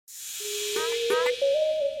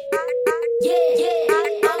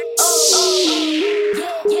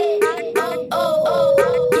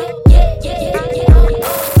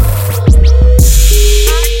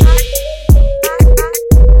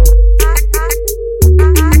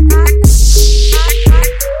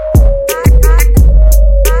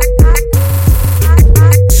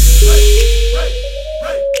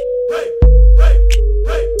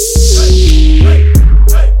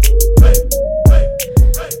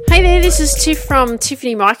From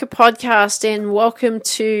Tiffany Micah Podcast, and welcome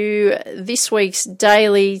to this week's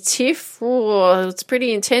Daily Tiff. It's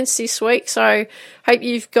pretty intense this week, so hope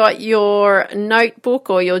you've got your notebook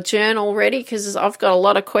or your journal ready, because I've got a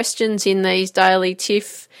lot of questions in these Daily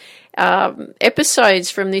Tiff episodes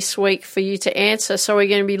from this week for you to answer. So we're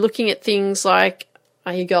going to be looking at things like,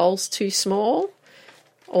 are your goals too small?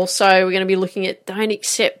 Also, we're going to be looking at don't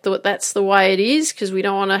accept that that's the way it is, because we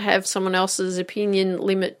don't want to have someone else's opinion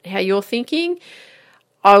limit how you're thinking.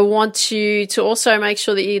 I want you to also make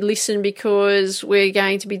sure that you listen, because we're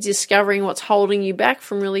going to be discovering what's holding you back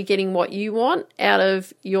from really getting what you want out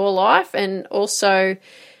of your life. And also,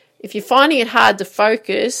 if you're finding it hard to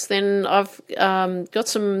focus, then I've got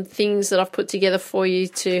some things that I've put together for you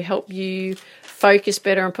to help you focus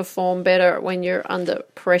better and perform better when you're under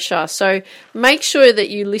pressure. So make sure that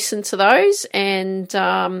you listen to those, and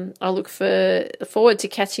I look forward to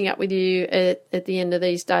catching up with you at the end of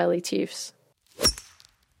these Daily Tiffs.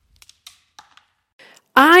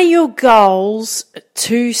 Are your goals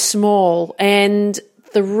too small? And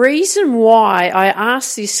the reason why I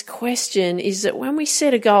ask this question is that when we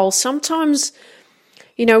set a goal, sometimes,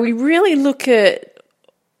 we really look at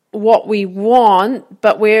what we want,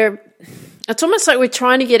 but it's almost like we're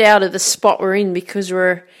trying to get out of the spot we're in because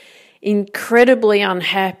we're incredibly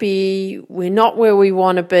unhappy, we're not where we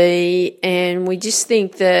want to be, and we just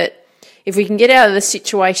think that if we can get out of the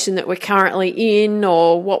situation that we're currently in,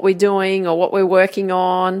 or what we're doing, or what we're working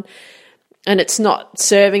on, and it's not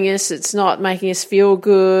serving us, it's not making us feel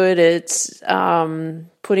good, it's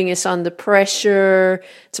putting us under pressure,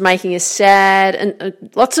 it's making us sad, and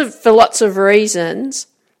for lots of reasons.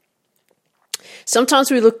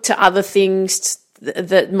 Sometimes we look to other things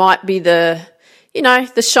that might be the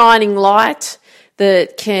shining light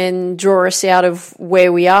that can draw us out of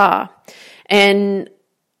where we are. And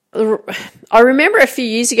I remember a few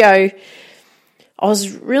years ago, I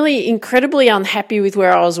was really incredibly unhappy with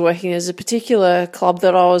where I was working. There's a particular club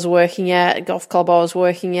that I was working at, a golf club I was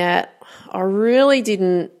working at. I really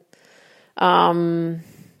didn't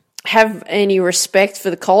have any respect for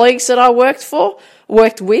the colleagues that I worked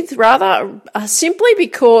with, simply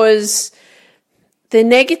because the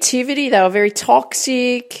negativity, they were very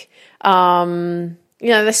toxic.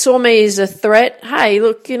 They saw me as a threat. Hey,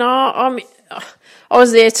 look, I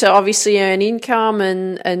was there to obviously earn income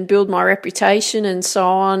and build my reputation and so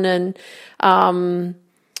on. And,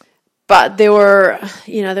 but there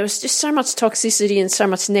was just so much toxicity and so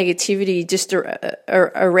much negativity just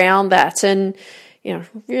around that. And,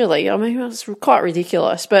 really, it was quite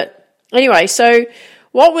ridiculous. But anyway, so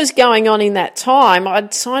what was going on in that time,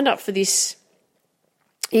 I'd signed up for this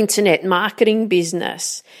internet marketing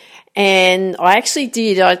business. And I actually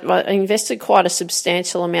did. I invested quite a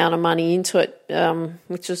substantial amount of money into it,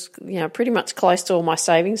 which was, pretty much close to all my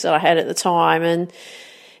savings that I had at the time. And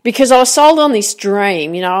because I was sold on this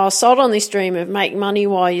dream, I was sold on this dream of make money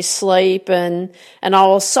while you sleep. And I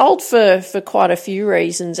was sold for quite a few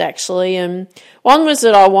reasons, actually. And one was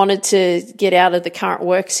that I wanted to get out of the current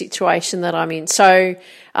work situation that I'm in. So,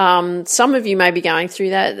 some of you may be going through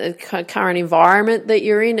that, the current environment that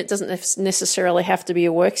you're in. It doesn't necessarily have to be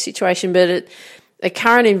a work situation, but the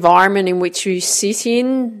current environment in which you sit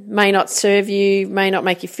in may not serve you, may not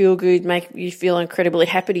make you feel good, make you feel incredibly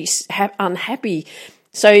unhappy.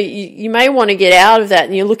 So you may want to get out of that,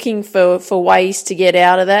 and you're looking for ways to get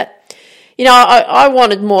out of that. I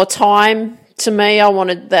wanted more time. To me, I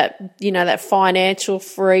wanted that, that financial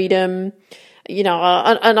freedom.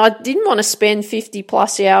 And I didn't want to spend 50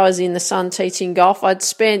 plus hours in the sun teaching golf. I'd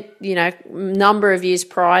spent, a number of years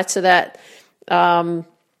prior to that,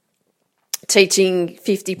 teaching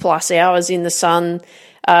 50 plus hours in the sun,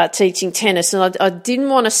 teaching tennis. And I didn't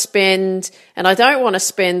want to spend, and I don't want to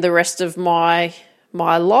spend the rest of my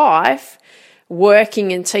life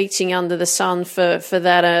working and teaching under the sun for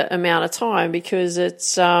that amount of time, because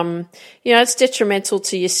it's it's detrimental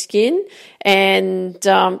to your skin. And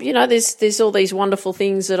there's all these wonderful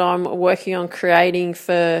things that I'm working on creating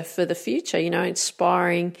for the future,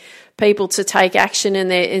 inspiring people to take action and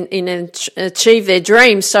achieve their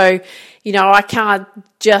dreams. So I can't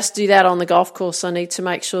just do that on the golf course. I need to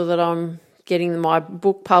make sure that I'm getting my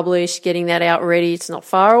book published, getting that out ready. It's not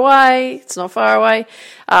far away.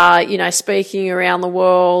 Speaking around the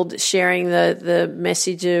world, sharing the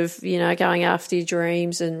message of, going after your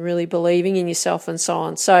dreams and really believing in yourself and so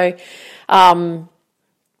on. So, so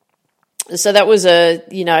that was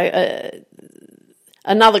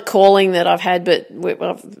another calling that I've had, but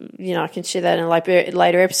I can share that in a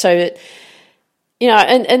later episode. But,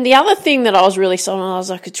 and the other thing that I was really sold on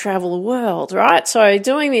was I could travel the world, right? So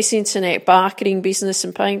doing this internet marketing business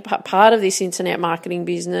and being part of this internet marketing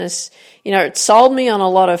business, it sold me on a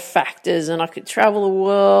lot of factors, and I could travel the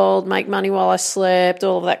world, make money while I slept,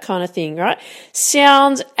 all of that kind of thing, right?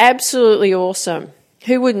 Sounds absolutely awesome.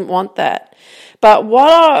 Who wouldn't want that? But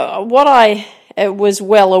what I was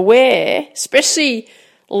well aware, especially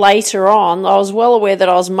later on, I was well aware that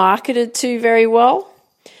I was marketed to very well.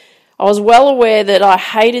 I was well aware that I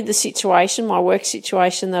hated the situation, my work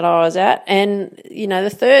situation that I was at. And, the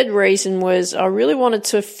third reason was I really wanted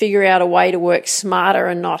to figure out a way to work smarter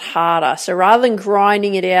and not harder. So rather than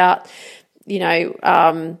grinding it out,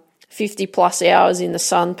 50 plus hours in the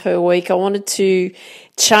sun per week, I wanted to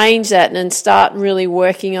change that and start really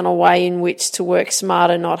working on a way in which to work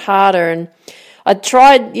smarter, not harder. And I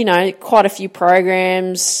tried, quite a few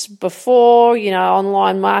programs before,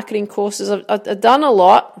 online marketing courses. I've done a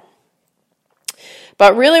lot.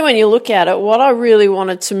 But really, when you look at it, what I really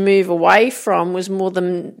wanted to move away from was more the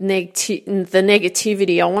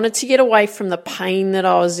negativity. I wanted to get away from the pain that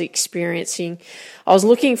I was experiencing. I was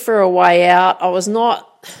looking for a way out. I was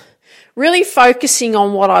not really focusing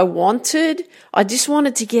on what I wanted. I just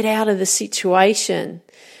wanted to get out of the situation.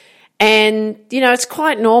 And, it's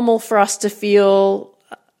quite normal for us to feel,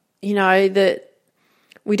 that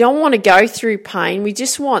we don't want to go through pain. We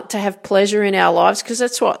just want to have pleasure in our lives because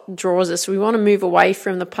that's what draws us. We want to move away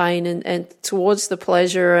from the pain and towards the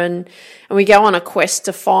pleasure, and we go on a quest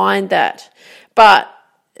to find that. But,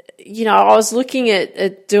 I was looking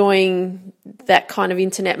at doing that kind of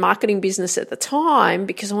internet marketing business at the time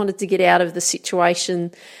because I wanted to get out of the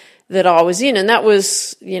situation that I was in. And that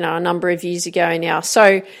was, a number of years ago now.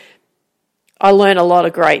 So I learned a lot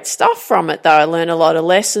of great stuff from it, though. I learned a lot of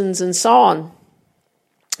lessons and so on.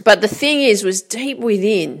 But the thing was deep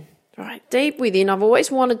within, right? Deep within, I've always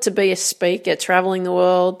wanted to be a speaker, traveling the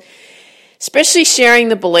world, especially sharing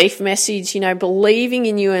the belief message, believing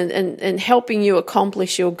in you and helping you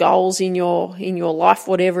accomplish your goals in your life,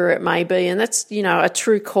 whatever it may be. And that's, a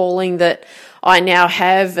true calling that I now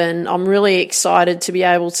have, and I'm really excited to be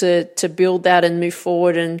able to build that and move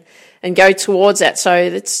forward and go towards that. So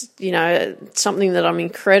that's, something that I'm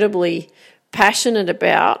incredibly passionate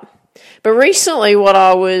about. But recently what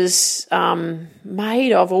I was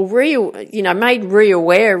made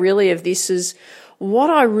reaware really of this is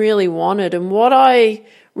what I really wanted and what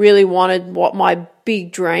my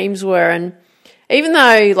big dreams were. And even though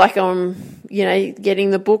I'm,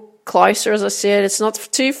 getting the book closer, as I said, it's not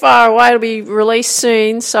too far away, it'll be released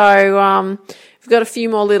soon. So we've got a few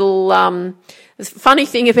more little, the funny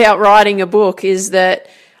thing about writing a book is that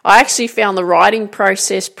I actually found the writing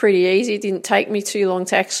process pretty easy. It didn't take me too long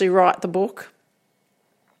to actually write the book.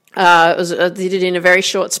 I did it in a very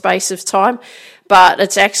short space of time, but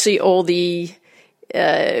it's actually all the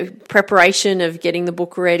preparation of getting the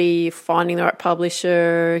book ready, finding the right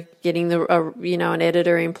publisher, getting an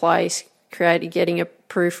editor in place, getting a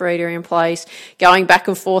proofreader in place, going back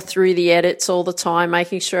and forth through the edits all the time,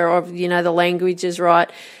 making sure the language is right,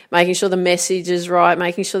 making sure the message is right,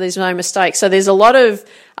 making sure there's no mistakes. So there's a lot of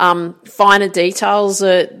finer details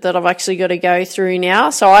that I've actually got to go through now.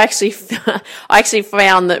 So I actually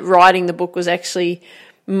found that writing the book was actually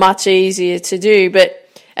much easier to do.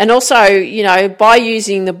 And also, by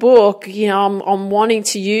using the book, I'm wanting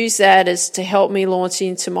to use that as to help me launch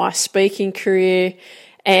into my speaking career.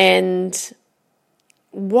 And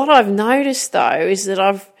what I've noticed, though, is that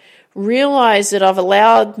I've realised that I've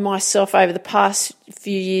allowed myself over the past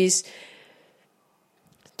few years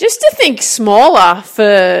just to think smaller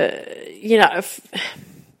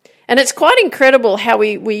and it's quite incredible how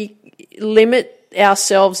we limit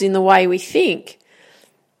ourselves in the way we think.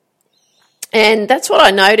 And that's what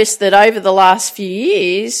I noticed, that over the last few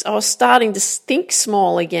years, I was starting to think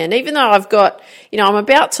small again, even though I've got, I'm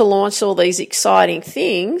about to launch all these exciting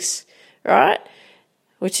things, right?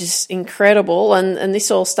 Which is incredible. And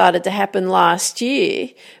this all started to happen last year.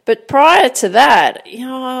 But prior to that,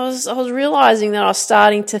 I was realizing that I was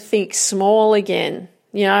starting to think small again,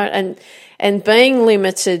 and being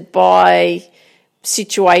limited by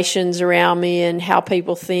situations around me and how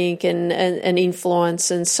people think and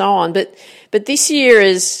influence and so on. But this year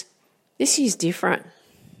is different.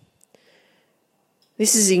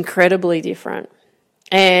 This is incredibly different.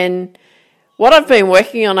 And what I've been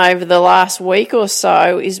working on over the last week or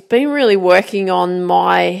so is been really working on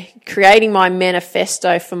creating my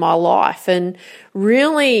manifesto for my life and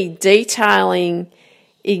really detailing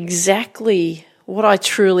exactly what I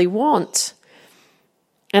truly want.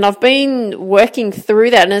 And I've been working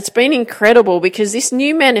through that, and it's been incredible because this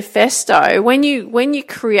new manifesto, when you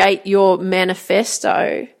create your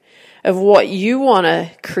manifesto of what you want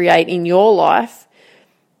to create in your life,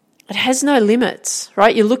 it has no limits,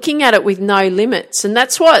 right? You're looking at it with no limits. And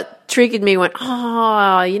that's what triggered me, you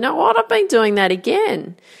know what? I've been doing that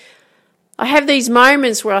again. I have these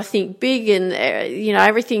moments where I think big and,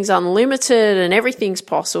 everything's unlimited and everything's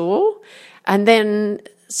possible. And then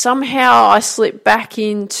somehow I slip back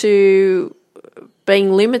into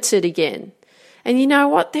being limited again. And you know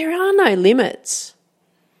what? There are no limits,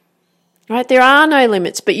 right? There are no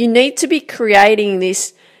limits, but you need to be creating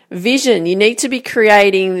this vision. You need to be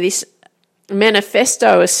creating this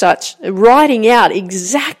manifesto as such, writing out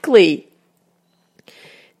exactly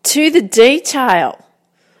to the detail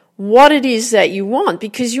what it is that you want,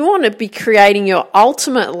 because you want to be creating your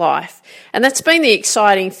ultimate life. And that's been the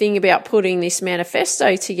exciting thing about putting this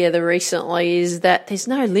manifesto together recently, is that there's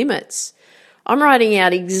no limits. I'm writing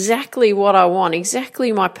out exactly what I want,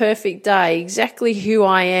 exactly my perfect day, exactly who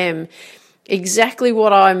I am, exactly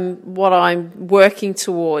what I'm working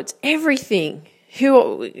towards, everything.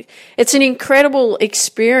 It's an incredible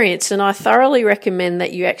experience, and I thoroughly recommend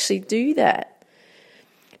that you actually do that.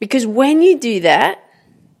 Because when you do that,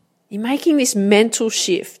 you're making this mental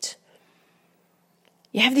shift.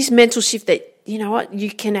 You have this mental shift that, you know what, you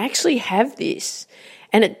can actually have this,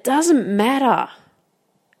 and it doesn't matter.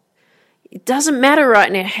 It doesn't matter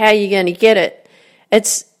right now how you're going to get it.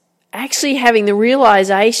 It's actually having the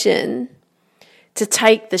realization to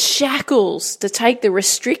take the shackles, to take the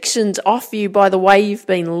restrictions off you by the way you've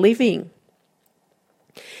been living.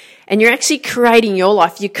 And you're actually creating your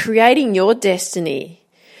life. You're creating your destiny,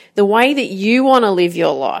 the way that you want to live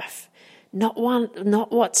your life, not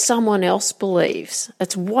what someone else believes.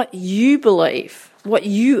 It's what you believe, what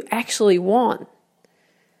you actually want.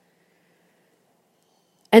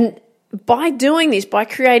 And by doing this, by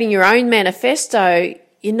creating your own manifesto,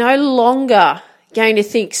 you're no longer going to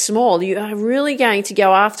think small. You are really going to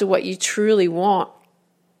go after what you truly want.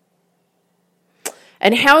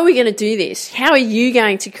 And how are we going to do this? How are you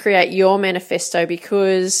going to create your manifesto?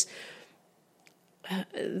 Because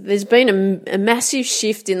there's been a massive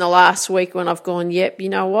shift in the last week when I've gone, yep, you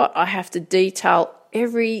know what? I have to detail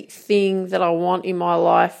everything that I want in my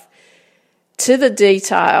life to the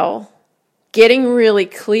detail, getting really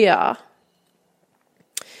clear,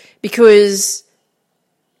 because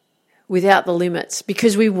without the limits,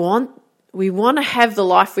 because we want to have the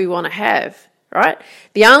life we want to have, right?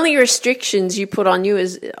 The only restrictions you put on you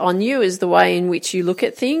is the way in which you look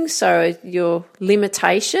at things. So your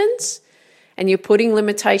limitations, and you're putting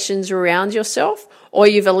limitations around yourself, or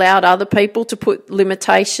you've allowed other people to put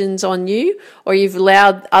limitations on you, or you've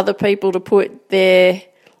allowed other people to put their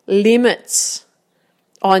limits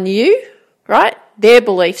on you, right? Their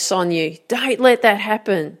beliefs on you. Don't let that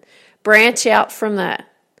happen. Branch out from that.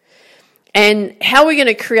 And how we're going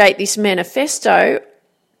to create this manifesto,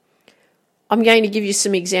 I'm going to give you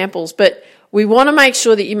some examples, but we want to make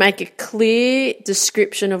sure that you make a clear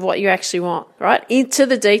description of what you actually want, right? Into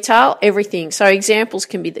the detail, everything. So examples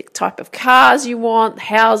can be the type of cars you want,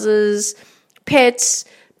 houses, pets,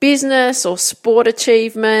 business or sport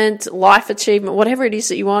achievement, life achievement, whatever it is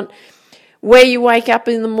that you want. Where you wake up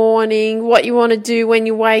in the morning, what you want to do when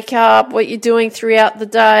you wake up, what you're doing throughout the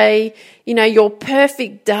day, you know, your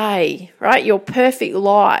perfect day, right? Your perfect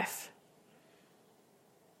life.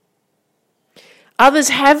 Others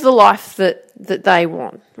have the life that they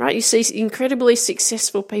want, right? You see incredibly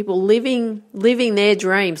successful people living their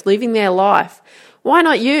dreams, living their life. Why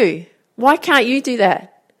not you? Why can't you do that?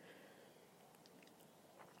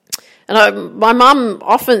 And my mum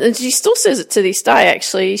often, and she still says it to this day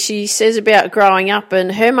actually, she says about growing up,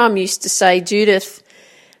 and her mum used to say, Judith,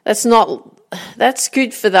 that's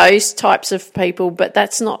good for those types of people, but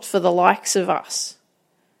that's not for the likes of us.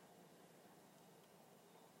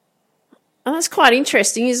 And that's quite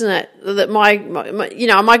interesting, isn't it? That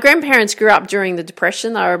my grandparents grew up during the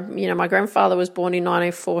Depression. They were, my grandfather was born in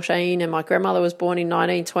 1914 and my grandmother was born in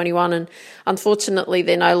 1921, and unfortunately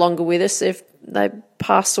they're no longer with us. They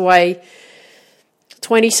passed away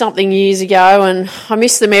 20-something years ago, and I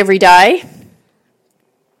miss them every day.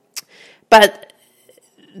 But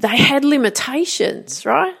they had limitations,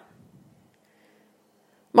 right?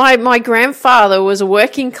 My grandfather was a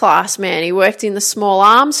working class man. He worked in the small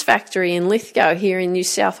arms factory in Lithgow here in New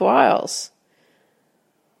South Wales.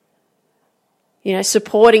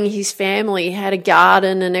 supporting his family. He had a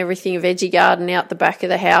garden and everything, a veggie garden out the back of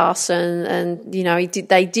the house, and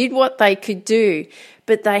they did what they could do,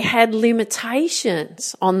 but they had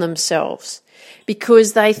limitations on themselves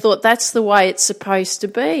because they thought that's the way it's supposed to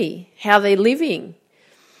be, how they're living.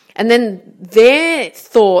 And then their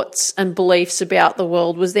thoughts and beliefs about the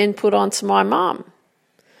world was then put onto my mum.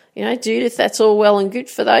 Judith, that's all well and good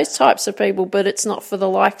for those types of people, but it's not for the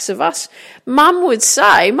likes of us. Mum would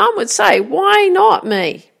say, why not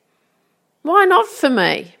me? Why not for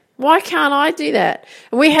me? Why can't I do that?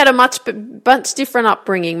 And we had a much different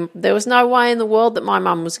upbringing. There was no way in the world that my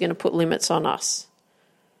mum was going to put limits on us.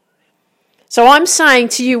 So I'm saying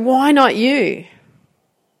to you, why not you?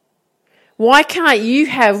 Why can't you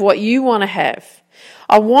have what you want to have?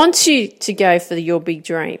 I want you to go for your big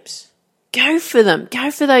dreams. Go for them. Go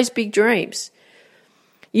for those big dreams.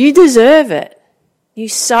 You deserve it. You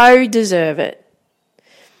so deserve it.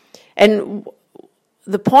 And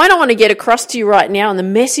the point I want to get across to you right now, and the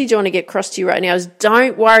message I want to get across to you right now, is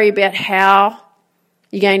don't worry about how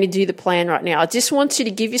you're going to do the plan right now. I just want you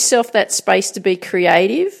to give yourself that space to be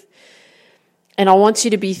creative, and I want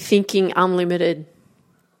you to be thinking unlimited.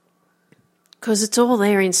 Because it's all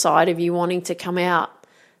there inside of you wanting to come out.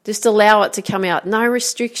 Just allow it to come out. No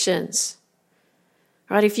restrictions.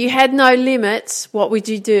 Right? If you had no limits, what would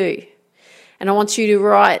you do? And I want you to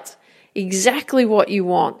write exactly what you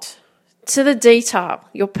want. To the detail.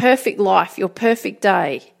 Your perfect life, your perfect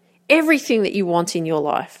day. Everything that you want in your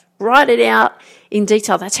life. Write it out in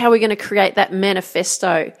detail. That's how we're going to create that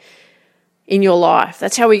manifesto in your life.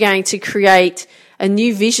 That's how we're going to create a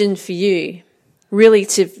new vision for you. Really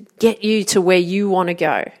to get you to where you want to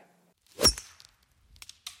go.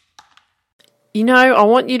 I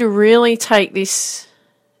want you to really take this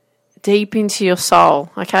deep into your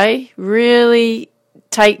soul, okay? Really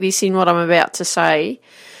take this in what I'm about to say.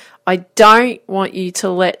 I don't want you to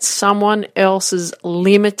let someone else's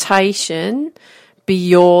limitation be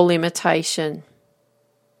your limitation.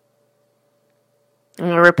 I'm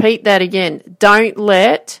going to repeat that again. Don't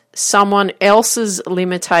let someone else's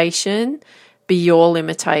limitation be your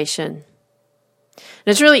limitation. And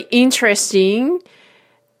it's really interesting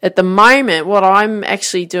at the moment what I'm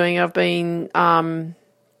actually doing. I've been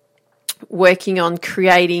working on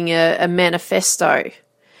creating a manifesto,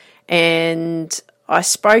 and I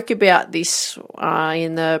spoke about this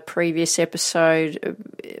in the previous episode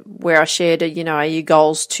where I shared, are your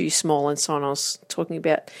goals too small and so on. I was talking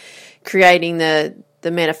about creating the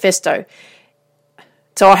manifesto.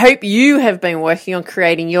 So I hope you have been working on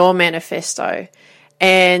creating your manifesto.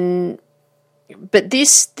 But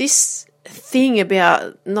this thing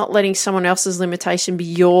about not letting someone else's limitation be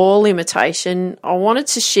your limitation, I wanted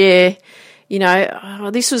to share,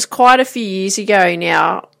 this was quite a few years ago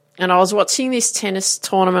now, and I was watching this tennis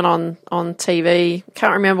tournament on TV.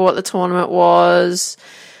 Can't remember what the tournament was.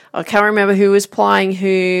 I can't remember who was playing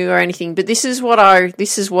who or anything, but this is what I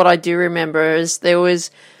do remember is there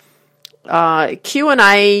was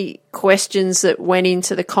Q&A questions that went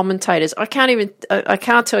into the commentators. I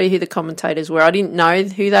can't tell you who the commentators were. I didn't know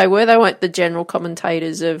who they were. They weren't the general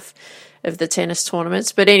commentators of the tennis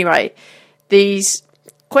tournaments. But anyway, these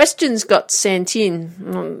questions got sent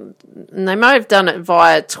in, and they may have done it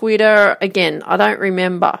via Twitter. Again, I don't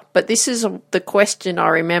remember, but this is the question I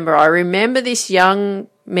remember. I remember this young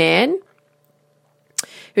man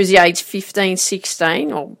who was the age 15,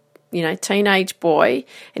 16, or teenage boy,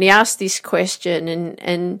 and he asked this question,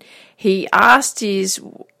 and he asked his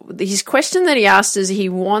question that he asked is he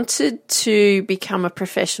wanted to become a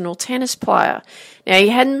professional tennis player. Now, he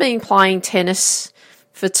hadn't been playing tennis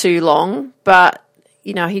for too long, but,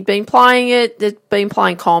 he'd been playing it, they'd been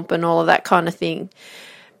playing comp and all of that kind of thing,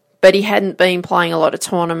 but he hadn't been playing a lot of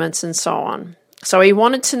tournaments and so on. So he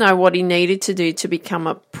wanted to know what he needed to do to become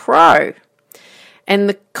a pro. And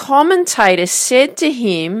the commentator said to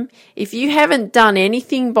him, if you haven't done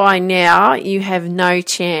anything by now, you have no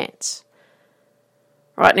chance.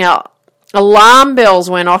 Right now, alarm bells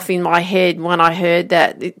went off in my head when I heard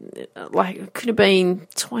that. It could have been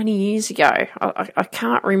 20 years ago. I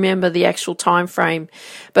can't remember the actual time frame.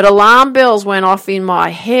 But alarm bells went off in my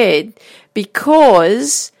head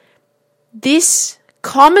because this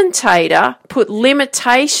commentator put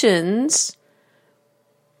limitations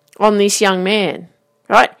on this young man.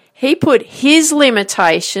 Right? He put his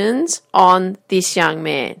limitations on this young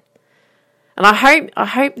man. And I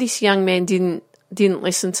hope this young man didn't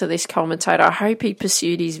listen to this commentator. I hope he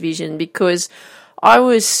pursued his vision, because I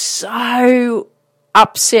was so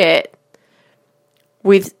upset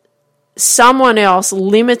with someone else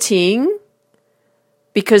limiting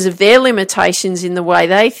because of their limitations in the way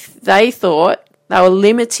they thought. They were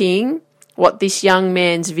limiting what this young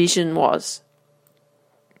man's vision was.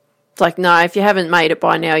 It's like, no, if you haven't made it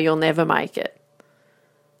by now, you'll never make it.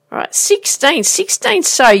 All right, 16's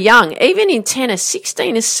so young. Even in tennis,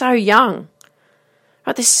 16 is so young.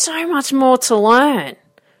 Right, there's so much more to learn.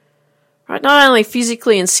 Right, not only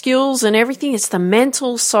physically and skills and everything, it's the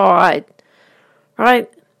mental side. Right?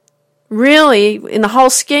 Really, in the whole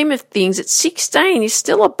scheme of things, at 16, you're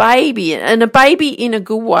still a baby, and a baby in a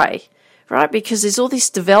good way. Right? Because there's all this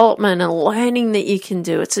development and learning that you can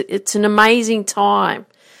do. It's an amazing time.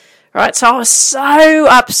 Right? So I was so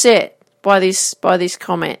upset by this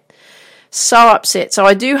comment. So upset. So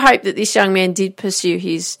I do hope that this young man did pursue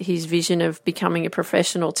his vision of becoming a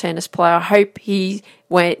professional tennis player. I hope he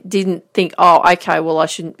didn't think, oh, okay, well, I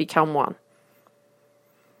shouldn't become one,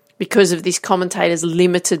 because of this commentator's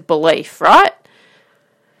limited belief, right?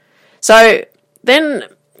 So then,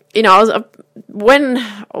 when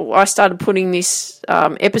I started putting this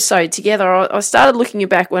episode together, I started looking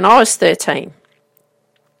back when I was 13.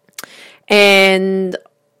 And,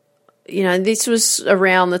 this was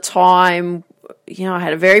around the time, I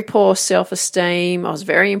had a very poor self-esteem. I was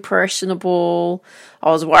very impressionable.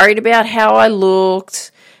 I was worried about how I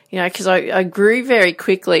looked, because I grew very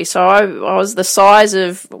quickly. So I was the size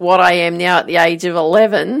of what I am now at the age of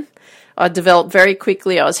 11. I developed very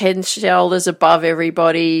quickly. I was head and shoulders above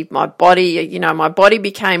everybody. My body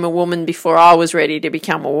became a woman before I was ready to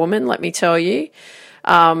become a woman, let me tell you.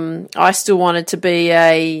 I still wanted to be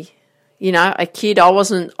a kid. I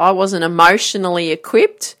wasn't emotionally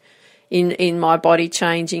equipped in my body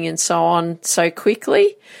changing and so on so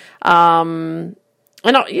quickly. And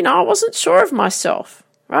I wasn't sure of myself,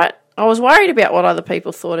 right? I was worried about what other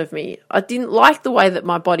people thought of me. I didn't like the way that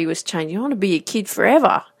my body was changing. I want to be a kid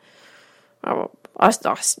forever.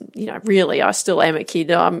 Really, I still am a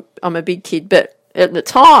kid. I'm a big kid, but at the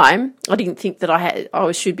time, I didn't think that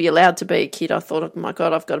I should be allowed to be a kid. I thought, oh my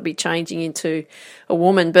God, I've got to be changing into a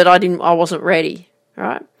woman, but I wasn't ready,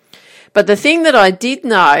 right? But the thing that I did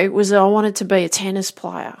know was that I wanted to be a tennis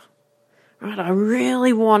player, right? I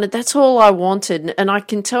really wanted, that's all I wanted. And I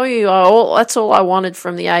can tell you, that's all I wanted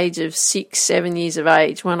from the age of 6, 7 years of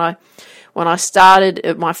age when I started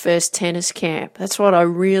at my first tennis camp. That's what I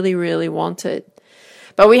really, really wanted.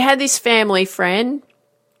 But we had this family friend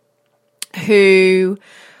who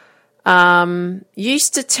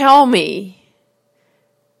used to tell me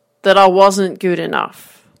that I wasn't good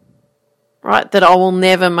enough, right? That I will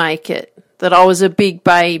never make it, that I was a big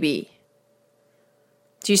baby.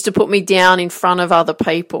 She used to put me down in front of other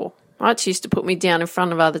people, right? She used to put me down in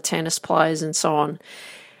front of other tennis players and so on.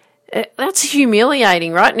 That's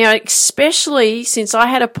humiliating, right? Now, especially since I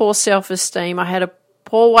had a poor self-esteem, I had a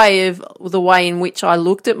poor way of the way in which I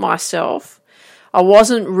looked at myself. I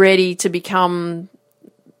wasn't ready to become,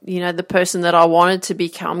 the person that I wanted to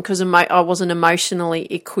become because I wasn't emotionally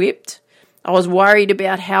equipped. I was worried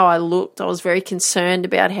about how I looked. I was very concerned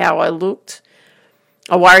about how I looked.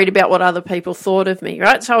 I worried about what other people thought of me,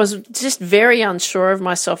 right? So I was just very unsure of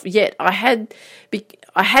myself. Yet I had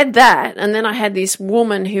that, and then I had this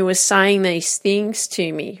woman who was saying these things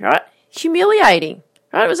to me, right? Humiliating,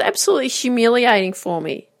 right? It was absolutely humiliating for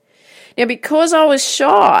me. Now, because I was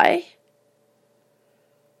shy,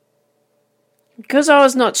 because I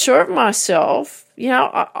was not sure of myself,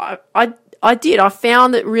 I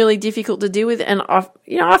found it really difficult to deal with, and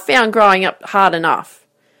I found growing up hard enough,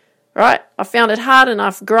 right? I found it hard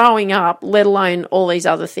enough growing up, let alone all these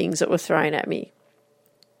other things that were thrown at me.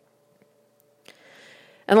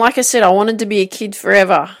 And like I said, I wanted to be a kid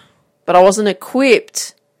forever, but I wasn't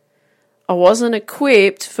equipped. I wasn't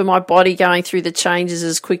equipped for my body going through the changes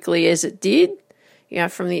as quickly as it did.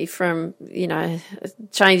 From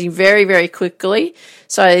changing very, very quickly.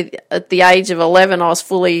 So at the age of 11, I was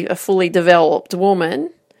a fully developed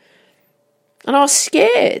woman, and I was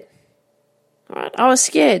scared. Right, I was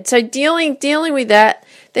scared. So dealing with that,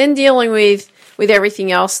 then dealing with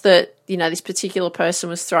everything else that this particular person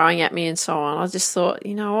was throwing at me and so on. I just thought,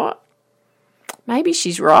 you know what? Maybe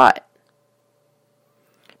she's right.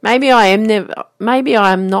 Maybe I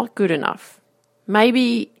am not good enough.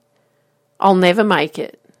 Maybe I'll never make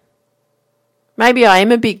it. Maybe I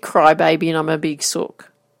am a big crybaby and I'm a big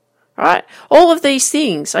sook. Right? All of these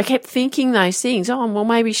things. I kept thinking those things. Oh, well,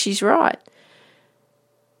 maybe she's right.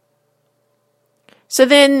 So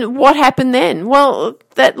then what happened then? Well,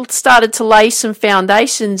 that started to lay some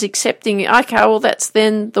foundations, accepting, okay, well, that's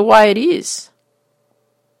then the way it is.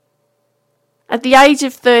 At the age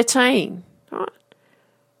of 13, right?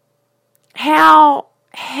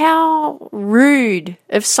 How rude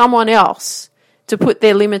of someone else to put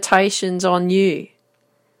their limitations on you.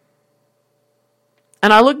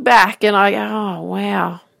 And I look back and I go, oh,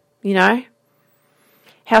 wow,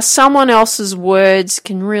 how someone else's words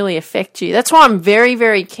can really affect you. That's why I'm very,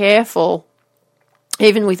 very careful,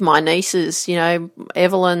 even with my nieces. You know,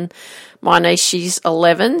 Evelyn, my niece, she's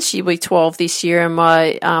 11. She'll be 12 this year. And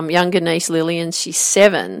my younger niece, Lillian, she's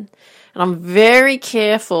 7. And I'm very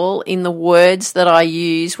careful in the words that I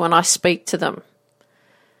use when I speak to them.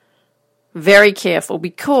 Very careful,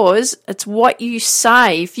 because it's what you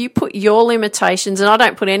say. If you put your limitations, and I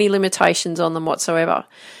don't put any limitations on them whatsoever,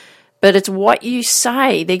 but it's what you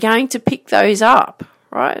say, they're going to pick those up,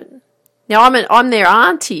 right? Now, I'm their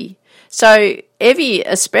auntie, so Evie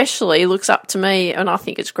especially looks up to me, and I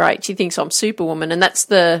think it's great. She thinks I'm Superwoman, and that's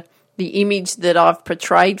the image that I've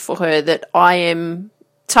portrayed for her, that I am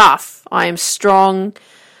tough, I am strong,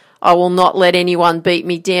 I will not let anyone beat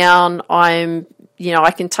me down, I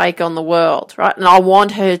can take on the world, right? And I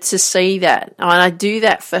want her to see that. And I do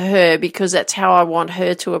that for her because that's how I want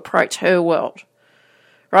her to approach her world,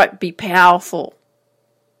 right? Be powerful.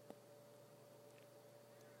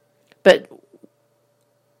 But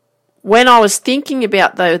when I was thinking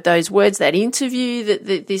about those words, that interview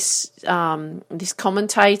that this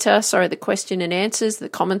commentator, the question and answers, the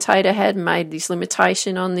commentator had made this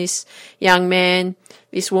limitation on this young man,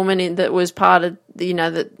 this woman that was part of,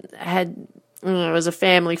 that had, was a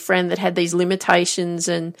family friend that had these limitations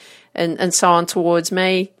and so on towards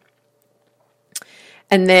me.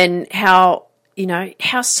 And then how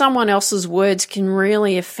someone else's words can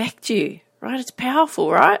really affect you, right? It's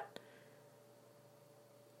powerful, right?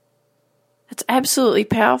 It's absolutely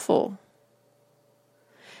powerful.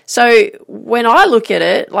 So when I look at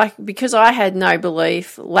it, because I had no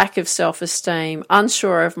belief, lack of self-esteem,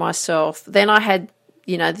 unsure of myself, then I had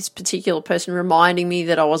this particular person reminding me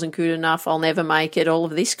that I wasn't good enough, I'll never make it, all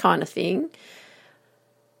of this kind of thing.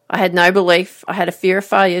 I had no belief. I had a fear of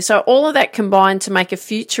failure. So all of that combined to make a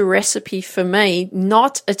future recipe for me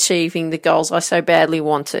not achieving the goals I so badly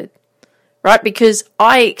wanted, right? Because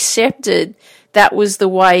I accepted that was the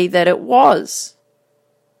way that it was.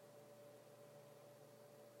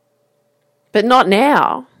 But not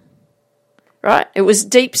now, right? It was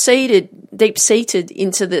deep-seated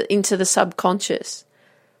into the subconscious.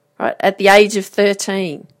 Right, at the age of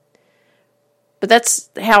 13. But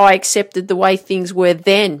that's how I accepted the way things were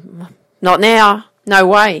then. Not now. No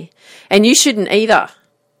way. And you shouldn't either.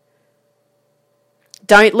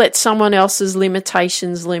 Don't let someone else's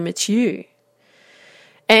limitations limit you.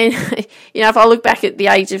 And, if I look back at the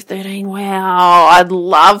age of 13, wow, I'd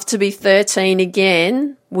love to be 13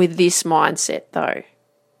 again with this mindset though.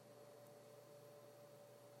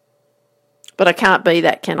 But I can't be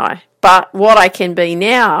that, can I? But what I can be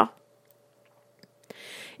now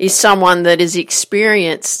is someone that is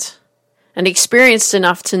experienced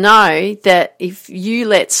enough to know that if you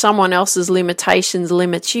let someone else's limitations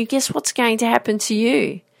limit you, guess what's going to happen to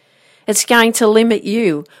you? It's going to limit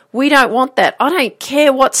you. We don't want that. I don't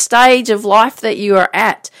care what stage of life that you are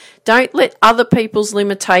at. Don't let other people's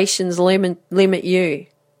limitations limit you.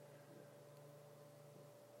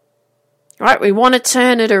 Right? We want to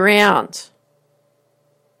turn it around.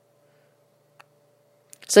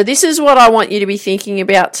 So this is what I want you to be thinking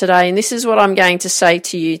about today, and this is what I'm going to say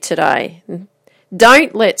to you today.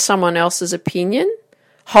 Don't let someone else's opinion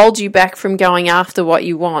hold you back from going after what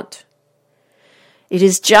you want. It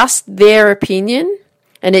is just their opinion,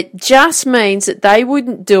 and it just means that they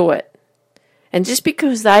wouldn't do it. And just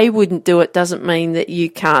because they wouldn't do it doesn't mean that you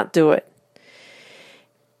can't do it.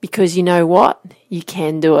 Because you know what? You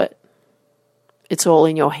can do it. It's all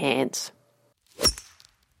in your hands.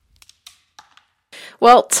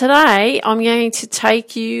 Well, today I'm going to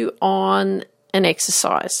take you on an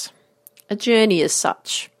exercise, a journey as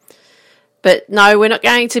such. But no, we're not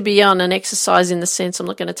going to be on an exercise in the sense I'm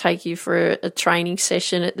not going to take you for a training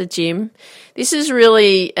session at the gym. This is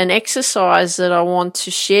really an exercise that I want to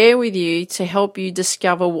share with you to help you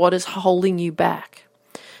discover what is holding you back.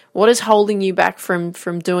 What is holding you back from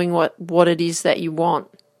doing what it is that you want?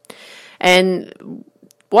 And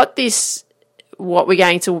what we're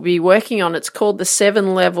going to be working on, it's called the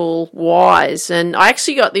 7-level whys. And I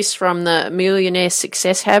actually got this from the Millionaire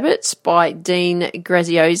Success Habits by Dean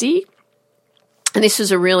Graziosi. And this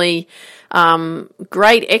is a really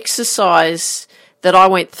great exercise that I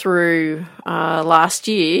went through last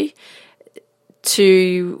year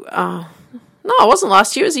no, it wasn't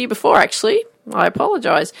last year, it was the year before actually. I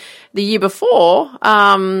apologise. The year before,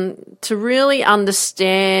 to really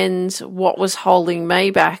understand what was holding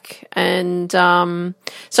me back. And so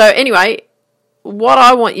anyway, what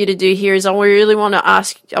I want you to do here is I really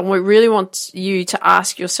want you to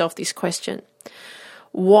ask yourself this question.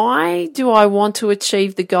 Why do I want to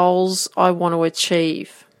achieve the goals I want to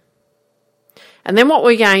achieve? And then what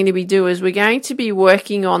we're going to be doing is we're going to be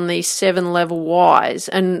working on these 7 level whys,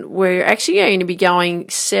 and we're actually going to be going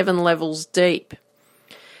 7 levels deep.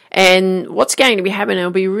 And what's going to be happening,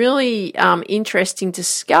 it'll be really interesting to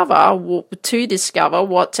discover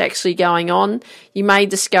what's actually going on. You may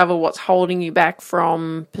discover what's holding you back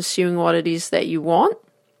from pursuing what it is that you want.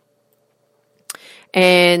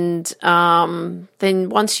 And then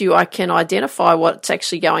once you can identify what's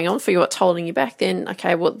actually going on for you, what's holding you back, then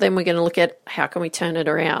then we're going to look at how can we turn it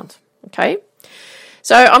around. Okay.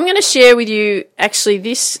 So I'm going to share with you actually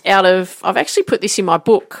I've actually put this in my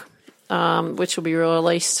book, which will be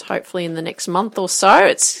released hopefully in the next month or so.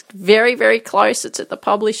 It's very, very close. It's at the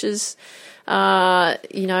publishers.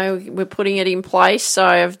 We're putting it in place. So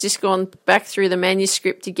I've just gone back through the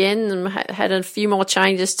manuscript again and had a few more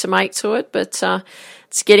changes to make to it, but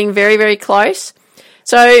it's getting very, very close.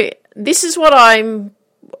 So this is what I'm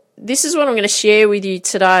going to share with you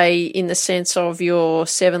today in the sense of your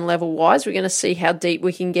 7 level whys. We're going to see how deep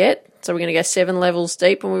we can get. So we're going to go 7 levels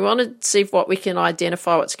deep, and we want to see what we can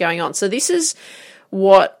identify what's going on. So this is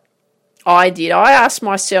what I did. I asked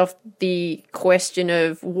myself the question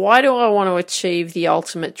of, why do I want to achieve the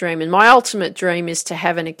ultimate dream? And my ultimate dream is to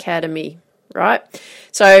have an academy, right?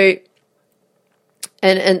 So,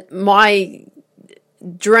 and my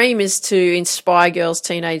dream is to inspire girls,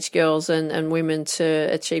 teenage girls and women to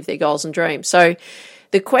achieve their goals and dreams. So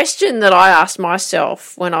the question that I asked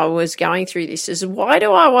myself when I was going through this is, why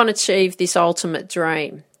do I want to achieve this ultimate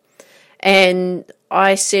dream? And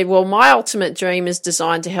I said, well, my ultimate dream is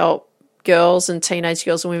designed to help girls and teenage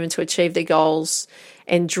girls and women to achieve their goals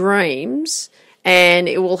and dreams, and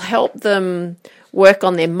it will help them work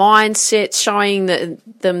on their mindset, showing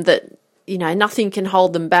them that nothing can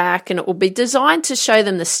hold them back, and it will be designed to show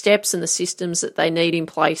them the steps and the systems that they need in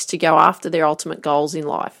place to go after their ultimate goals in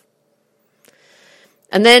life.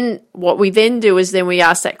 And then what we then do is we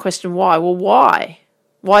ask that question, why? Well, why?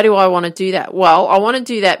 Why do I want to do that? Well, I want to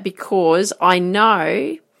do that because I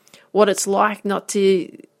know what it's like not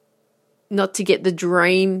to get the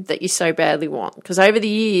dream that you so badly want. Because over the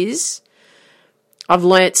years, I've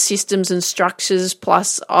learnt systems and structures,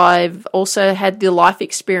 plus I've also had the life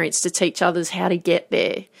experience to teach others how to get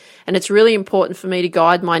there. And it's really important for me to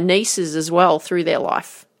guide my nieces as well through their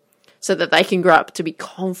life so that they can grow up to be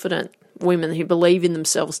confident women who believe in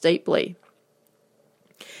themselves deeply.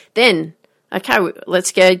 Then, okay,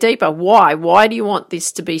 let's go deeper. Why? Why do you want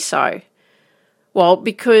this to be so? Well,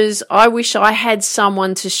 because I wish I had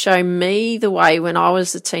someone to show me the way when I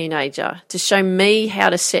was a teenager, to show me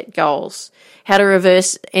how to set goals, how to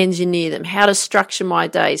reverse engineer them, how to structure my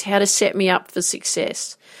days, how to set me up for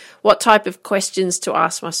success, what type of questions to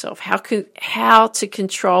ask myself, how to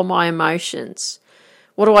control my emotions,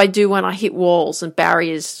 what do I do when I hit walls and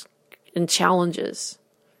barriers and challenges.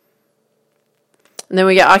 And then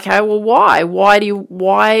we go, okay, well, why? Why do you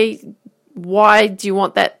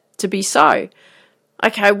want that to be so?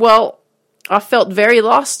 Okay, well, I felt very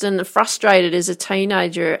lost and frustrated as a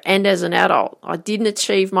teenager and as an adult. I didn't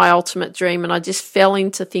achieve my ultimate dream, and I just fell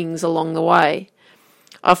into things along the way.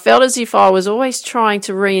 I felt as if I was always trying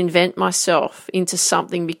to reinvent myself into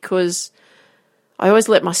something because I always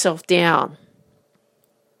let myself down.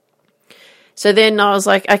 So then I was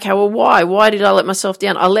like, okay, well, why? Why did I let myself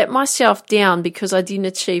down? I let myself down because I didn't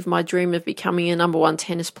achieve my dream of becoming a number 1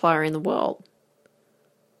 tennis player in the world.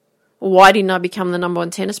 Why didn't I become the number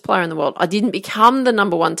 1 tennis player in the world? I didn't become the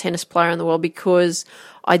number 1 tennis player in the world because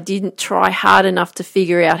I didn't try hard enough to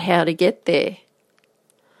figure out how to get there.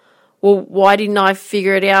 Well, why didn't I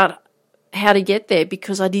figure it out how to get there?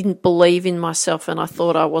 Because I didn't believe in myself and I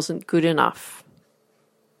thought I wasn't good enough.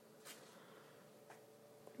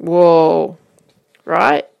 Whoa,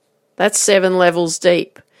 right? That's 7 levels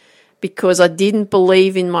deep. Because I didn't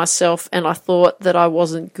believe in myself and I thought that I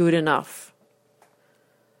wasn't good enough.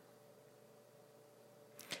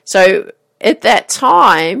 So at that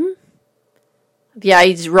time,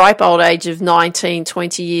 the ripe old age of 19,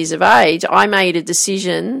 20 years of age, I made a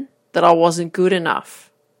decision that I wasn't good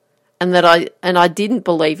enough and I didn't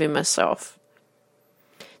believe in myself.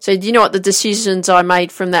 So do you know what the decisions I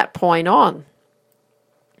made from that point on?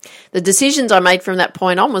 The decisions I made from that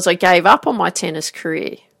point on was I gave up on my tennis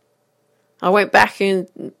career. I went back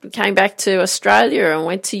and came back to Australia and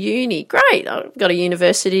went to uni. Great. I got a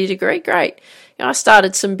university degree. Great. I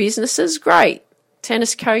started some businesses. Great.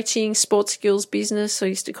 Tennis coaching, sports skills business. I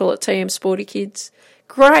used to call it TM Sporty Kids.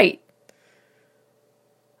 Great.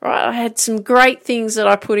 Right. I had some great things that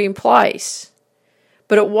I put in place.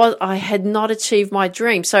 But I had not achieved my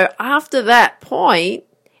dream. So after that point,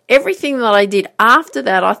 everything that I did after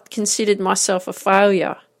that, I considered myself a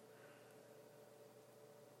failure.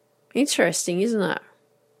 Interesting, isn't it?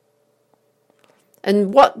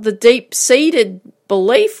 And what the deep-seated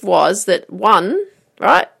belief was that, one,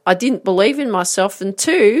 right, I didn't believe in myself, and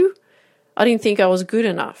two, I didn't think I was good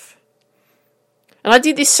enough. And I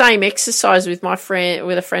did this same exercise with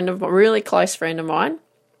a really close friend of mine.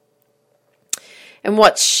 And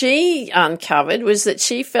what she uncovered was that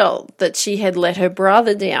she felt that she had let her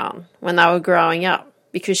brother down when they were growing up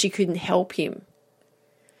because she couldn't help him.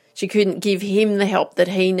 She couldn't give him the help that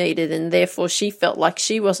he needed, and therefore she felt like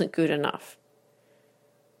she wasn't good enough.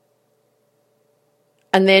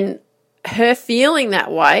 And then her feeling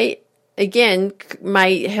that way, again,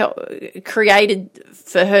 created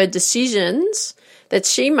for her decisions that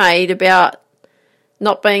she made about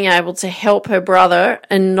not being able to help her brother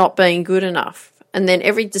and not being good enough. And then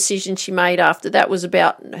every decision she made after that was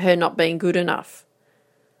about her not being good enough.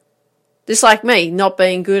 Just like me, not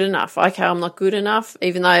being good enough. Okay, I'm not good enough,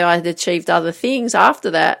 even though I had achieved other things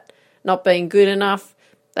after that. Not being good enough,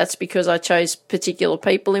 that's because I chose particular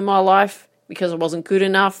people in my life, because I wasn't good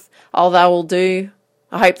enough. Oh, they will do.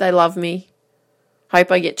 I hope they love me. I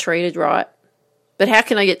hope I get treated right. But how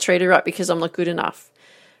can I get treated right because I'm not good enough?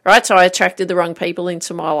 Right? So I attracted the wrong people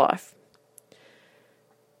into my life.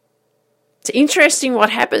 It's interesting what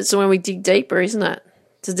happens when we dig deeper, isn't it?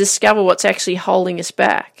 To discover what's actually holding us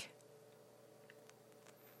back.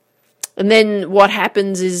 And then what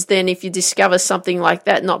happens is then if you discover something like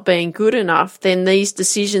that not being good enough, then these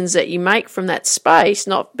decisions that you make from that space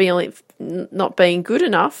not being good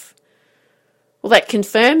enough, well, that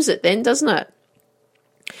confirms it then, doesn't it?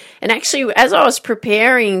 And actually, as I was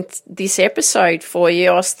preparing this episode for you,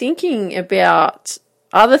 I was thinking about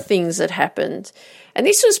other things that happened. And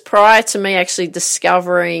this was prior to me actually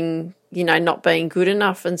discovering, not being good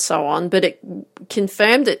enough and so on, but it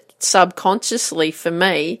confirmed it subconsciously for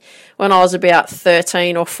me when I was about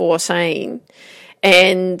 13 or 14.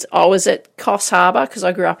 And I was at Coffs Harbour because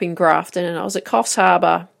I grew up in Grafton, and I was at Coffs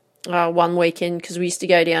Harbour one weekend because we used to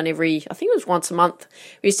go down I think it was once a month.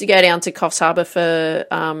 We used to go down to Coffs Harbour for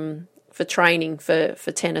training for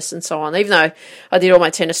tennis and so on. Even though I did all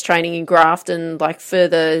my tennis training in Grafton, like for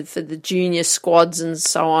the junior squads and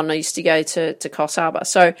so on, I used to go to Coffs Harbour.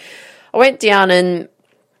 So I went down, and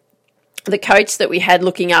the coach that we had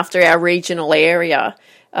looking after our regional area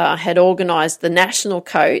had organised the national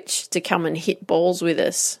coach to come and hit balls with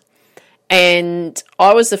us. And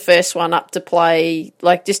I was the first one up to play,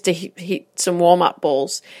 like just to hit some warm-up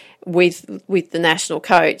balls with the national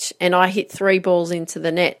coach. And I hit 3 balls into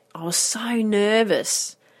the net. I was so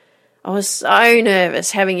nervous.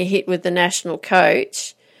 Having a hit with the national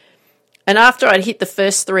coach. And after I'd hit the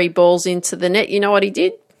first 3 balls into the net, you know what he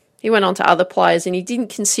did? He went on to other players and he didn't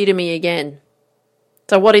consider me again.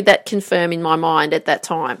 So what did that confirm in my mind at that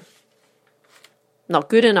time? Not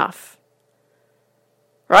good enough.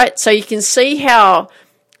 Right? So you can see how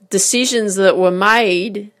decisions that were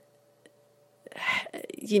made,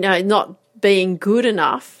 not being good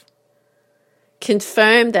enough,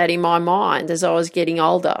 confirmed that in my mind as I was getting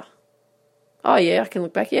older. Oh yeah, I can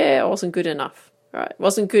look back. Yeah, I wasn't good enough. Right? It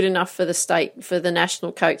wasn't good enough for the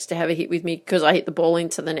national coach to have a hit with me because I hit the ball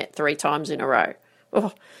into the net 3 times in a row.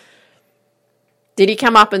 Oh. Did he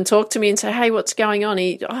come up and talk to me and say, hey, what's going on?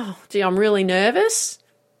 I'm really nervous.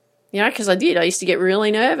 Because I did. I used to get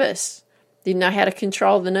really nervous. Didn't know how to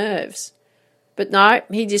control the nerves. But no,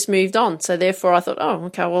 he just moved on. So therefore I thought, oh,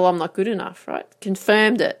 okay, well, I'm not good enough, right?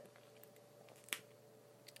 Confirmed it.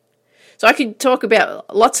 So I could talk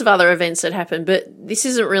about lots of other events that happened, but this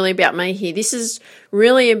isn't really about me here. This is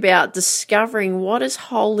really about discovering what is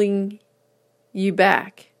holding you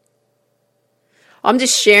back. I'm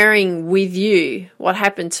just sharing with you what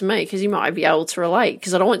happened to me because you might be able to relate,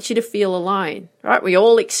 because I don't want you to feel alone, right? We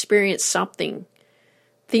all experience something.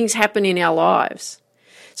 Things happen in our lives.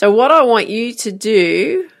 So what I want you to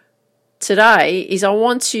do today is I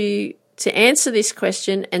want you to answer this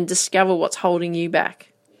question and discover what's holding you back.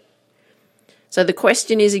 So the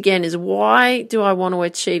question is why do I want to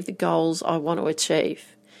achieve the goals I want to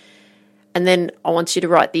achieve? And then I want you to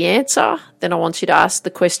write the answer. Then I want you to ask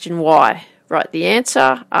the question why. Write the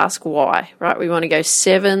answer, ask why, right? We want to go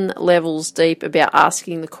 7 levels deep about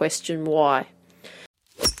asking the question why.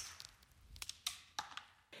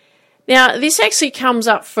 Now, this actually comes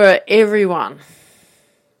up for everyone.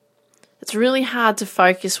 It's really hard to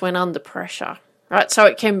focus when under pressure, right? So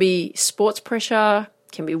it can be sports pressure,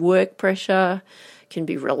 it can be work pressure, it can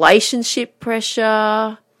be relationship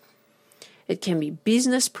pressure, it can be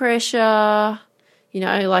business pressure.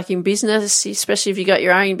 Like in business, especially if you got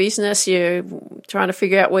your own business, you're trying to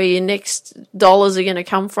figure out where your next dollars are going to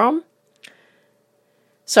come from.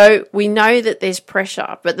 So we know that there's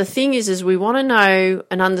pressure, but the thing is we want to know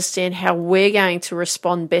and understand how we're going to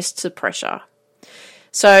respond best to pressure.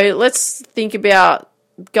 So let's think about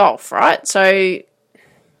golf, right? So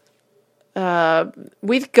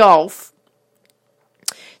with golf,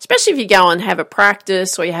 especially if you go and have a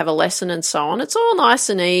practice or you have a lesson and so on, it's all nice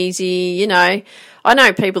and easy. You know, I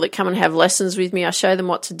know people that come and have lessons with me. I show them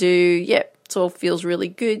what to do. Yep, it all feels really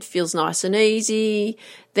good, feels nice and easy.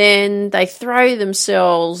 Then they throw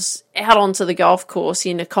themselves out onto the golf course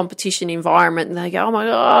in a competition environment and they go, oh my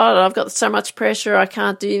God, I've got so much pressure, I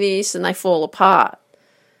can't do this, and they fall apart.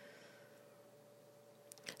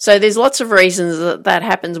 So there's lots of reasons that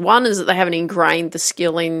happens. One is that they haven't ingrained the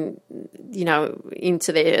skill into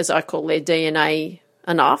their, as I call their DNA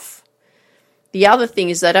enough. The other thing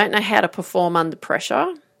is they don't know how to perform under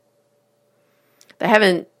pressure. They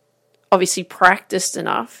haven't obviously practiced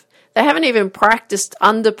enough. They haven't even practiced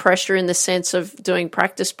under pressure in the sense of doing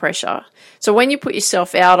practice pressure. So when you put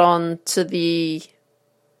yourself out onto the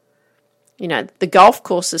golf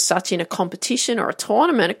course as such in a competition or a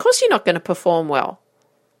tournament, of course you're not going to perform well.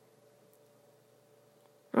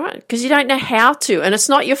 Right? Because you don't know how to. And it's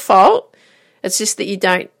not your fault. It's just that you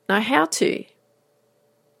don't know how to.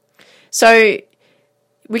 So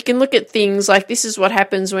we can look at things like this is what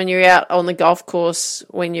happens when you're out on the golf course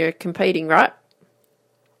when you're competing, right?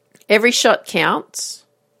 Every shot counts,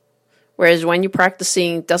 whereas when you're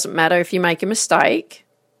practicing, it doesn't matter if you make a mistake.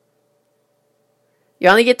 You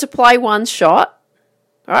only get to play one shot,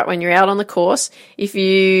 right, when you're out on the course. If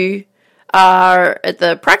you are at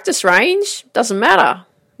the practice range, doesn't matter.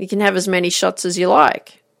 You can have as many shots as you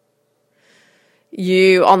like.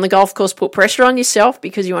 You, on the golf course, put pressure on yourself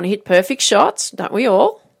because you want to hit perfect shots, don't we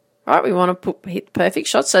all? Right, we want to hit perfect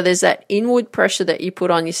shots. So there's that inward pressure that you put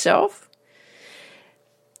on yourself.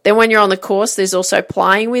 Then when you're on the course, there's also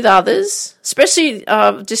playing with others, especially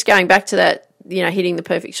just going back to that, hitting the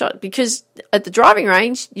perfect shot. Because at the driving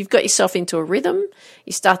range, you've got yourself into a rhythm.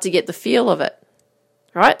 You start to get the feel of it,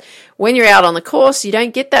 right? When you're out on the course, you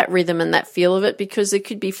don't get that rhythm and that feel of it because there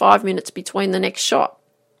could be 5 minutes between the next shot.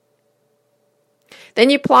 Then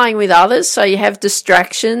you're playing with others, so you have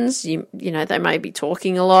distractions. They may be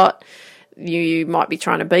talking a lot. You might be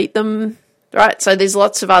trying to beat them. Right, so there's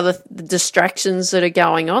lots of other distractions that are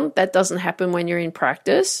going on. That doesn't happen when you're in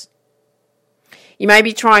practice. You may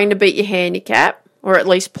be trying to beat your handicap or at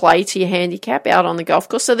least play to your handicap out on the golf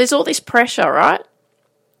course. So there's all this pressure, right?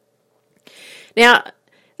 Now,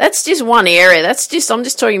 that's just one area. I'm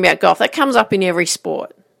just talking about golf. That comes up in every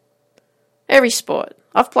sport. Every sport.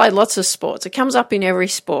 I've played lots of sports. It comes up in every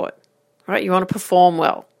sport, right? You want to perform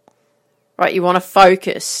well, right? You want to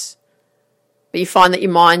focus, but you find that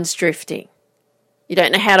your mind's drifting. You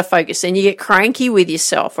don't know how to focus, and you get cranky with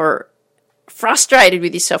yourself or frustrated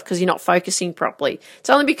with yourself because you're not focusing properly. It's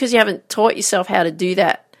only because you haven't taught yourself how to do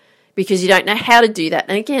that, because you don't know how to do that.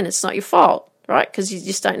 And again, it's not your fault, right? Because you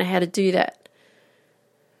just don't know how to do that.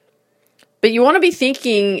 But you want to be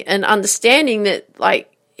thinking and understanding that, like,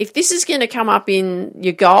 if this is going to come up in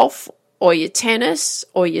your golf or your tennis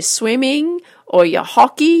or your swimming or your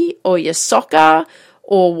hockey or your soccer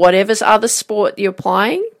or whatever other sport you're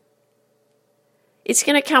playing, it's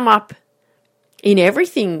going to come up in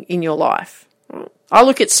everything in your life. I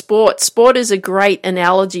look at sport. Sport is a great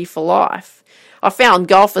analogy for life. I found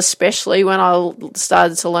golf, especially when I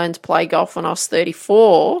started to learn to play golf when I was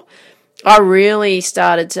 34, I really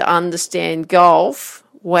started to understand golf.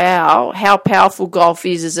 Wow, how powerful golf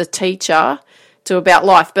is as a teacher to about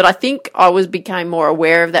life. But I think I became more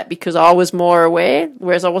aware of that because I was more aware,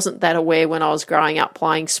 whereas I wasn't that aware when I was growing up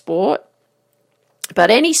playing sport. But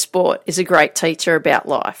any sport is a great teacher about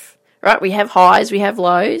life, right? We have highs, we have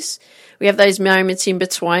lows, we have those moments in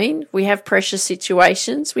between, we have pressure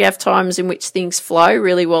situations, we have times in which things flow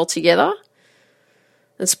really well together.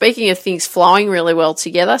 And speaking of things flowing really well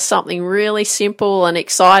together, something really simple and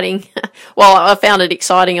exciting, well, I found it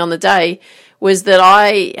exciting on the day, was that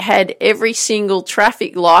I had every single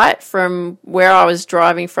traffic light from where I was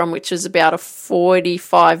driving from, which was about a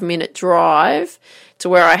 45-minute drive, to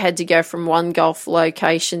where I had to go from one golf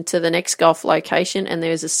location to the next golf location, and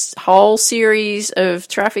there's a whole series of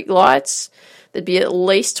traffic lights. There'd be at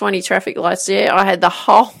least 20 traffic lights there. I had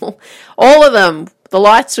all of them. The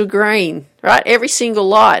lights were green, right? Every single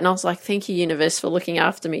light. And I was like, thank you, universe, for looking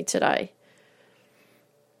after me today.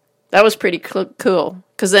 That was pretty cool.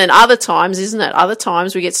 Because then other times, isn't it? Other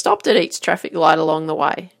times we get stopped at each traffic light along the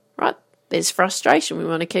way, right? There's frustration. We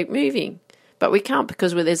want to keep moving. But we can't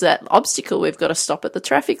because there's that obstacle. We've got to stop at the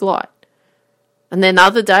traffic light. And then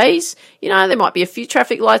other days, there might be a few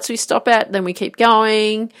traffic lights we stop at. Then we keep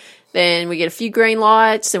going. Then we get a few green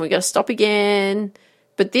lights. Then we got to stop again.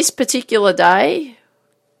 But this particular day,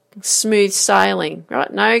 smooth sailing,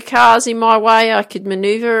 right? No cars in my way. I could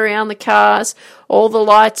maneuver around the cars. All the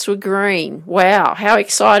lights were green. Wow, how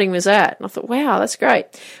exciting was that? And I thought, wow, that's great.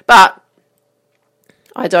 But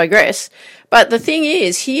I digress. But the thing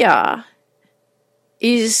is here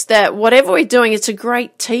is that whatever we're doing, it's a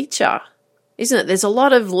great teacher, isn't it? There's a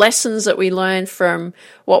lot of lessons that we learn from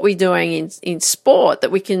what we're doing in sport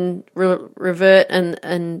that we can revert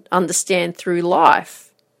and understand through life.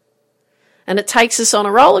 And it takes us on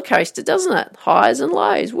a roller coaster, doesn't it? Highs and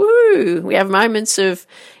lows. Woo! We have moments of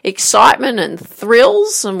excitement and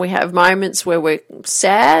thrills, and we have moments where we're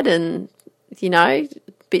sad and, a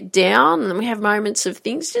bit down, and we have moments of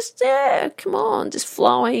things just, just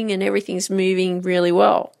flowing and everything's moving really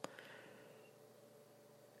well.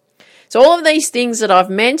 So all of these things that I've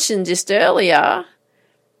mentioned just earlier,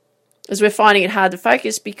 as we're finding it hard to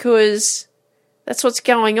focus because that's what's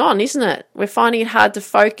going on, isn't it? We're finding it hard to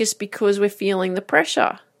focus because we're feeling the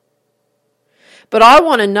pressure. But I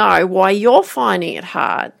want to know why you're finding it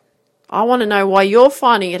hard. I want to know why you're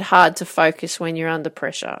finding it hard to focus when you're under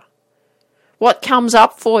pressure. What comes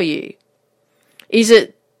up for you? Is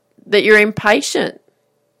it that you're impatient?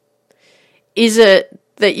 Is it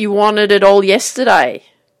that you wanted it all yesterday?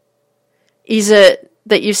 Is it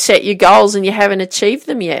that you've set your goals and you haven't achieved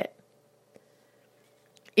them yet?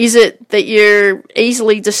 Is it that you're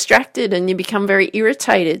easily distracted and you become very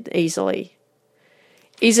irritated easily?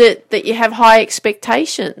 Is it that you have high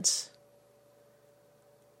expectations?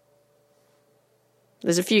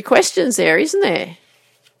 There's a few questions there, isn't there?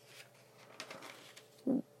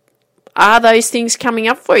 Are those things coming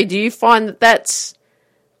up for you? Do you find that that's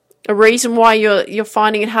a reason why you're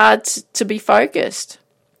finding it hard to be focused?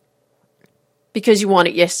 Because you want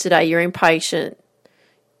it yesterday, you're impatient.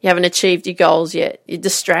 You haven't achieved your goals yet. You're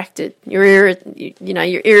distracted. You're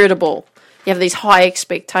irritable. You have these high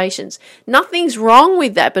expectations. Nothing's wrong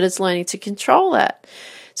with that, but it's learning to control that.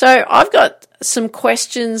 So I've got some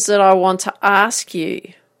questions that I want to ask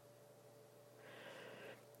you.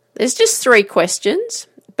 There's just 3 questions,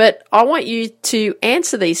 but I want you to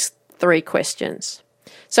answer these 3 questions.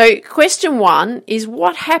 So question 1 is,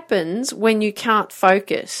 what happens when you can't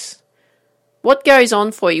focus? What goes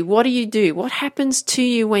on for you? What do you do? What happens to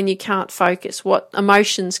you when you can't focus? What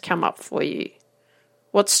emotions come up for you?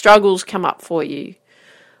 What struggles come up for you?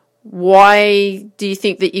 Why do you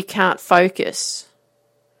think that you can't focus?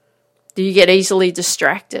 Do you get easily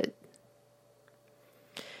distracted?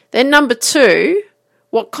 Then number 2,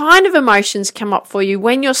 what kind of emotions come up for you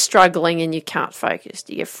when you're struggling and you can't focus?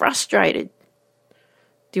 Do you get frustrated?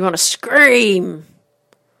 Do you want to scream?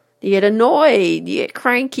 Do you get annoyed? Do you get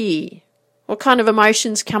cranky? What kind of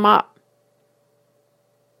emotions come up?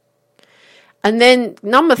 And then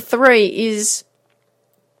number 3 is,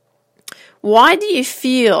 why do you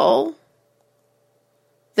feel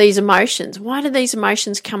these emotions? Why do these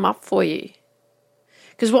emotions come up for you?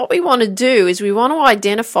 Because what we want to do is we want to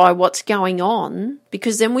identify what's going on,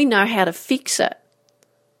 because then we know how to fix it.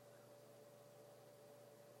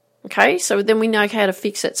 Okay, so then we know how to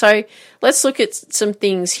fix it. So let's look at some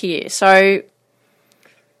things here. So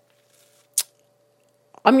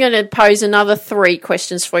I'm going to pose another 3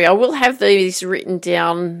 questions for you. I will have these written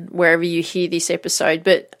down wherever you hear this episode.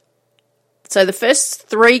 But so the first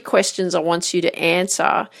 3 questions I want you to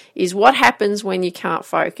answer is, what happens when you can't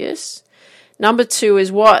focus? Number 2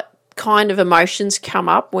 is, what kind of emotions come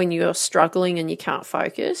up when you're struggling and you can't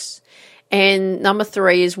focus? And number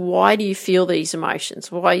 3 is, why do you feel these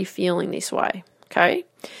emotions? Why are you feeling this way? Okay.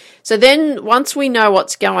 So then once we know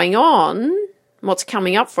what's going on, what's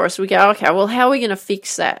coming up for us, we go, okay, well, how are we going to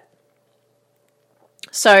fix that?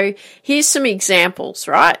 So here's some examples,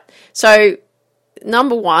 right? So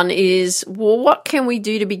number 1 is, well, what can we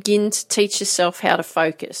do to begin to teach yourself how to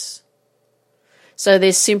focus? So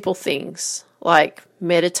there's simple things like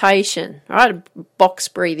meditation, right? A box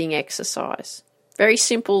breathing exercise. Very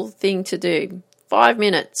simple thing to do. 5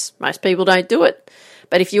 minutes. Most people don't do it.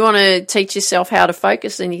 But if you want to teach yourself how to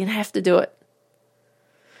focus, then you're going to have to do it.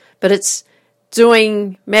 But it's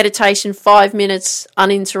doing meditation 5 minutes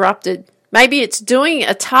uninterrupted. Maybe it's doing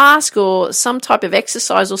a task or some type of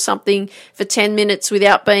exercise or something for 10 minutes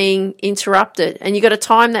without being interrupted. And you've got to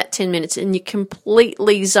time that 10 minutes and you're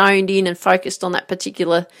completely zoned in and focused on that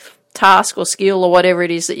particular task or skill or whatever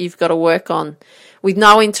it is that you've got to work on with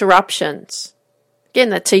no interruptions.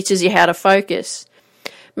 Again, that teaches you how to focus.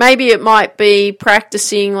 Maybe it might be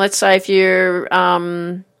practicing, let's say if you're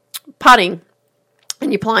putting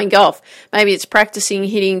and you're playing golf, maybe it's practicing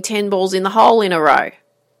hitting 10 balls in the hole in a row,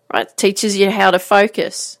 right? It teaches you how to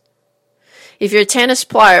focus. If you're a tennis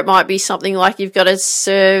player, it might be something like you've got to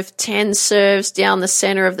serve 10 serves down the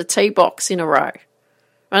center of the tee box in a row.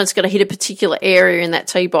 And it's got to hit a particular area in that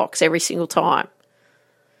tee box every single time.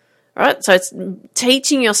 Right? So it's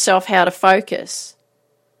teaching yourself how to focus.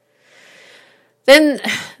 Then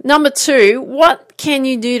number 2, what can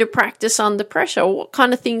you do to practice under pressure? What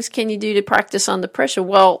kind of things can you do to practice under pressure?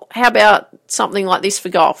 Well, how about something like this for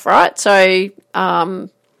golf, right? So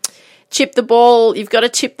chip the ball. You've got to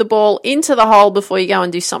chip the ball into the hole before you go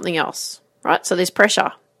and do something else, right? So there's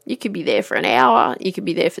pressure. You could be there for an hour. You could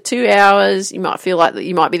be there for 2 hours. You might feel like that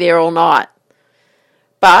you might be there all night.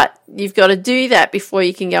 But you've got to do that before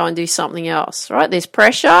you can go and do something else, right? There's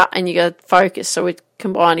pressure and you got to focus. So we're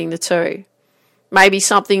combining the two. Maybe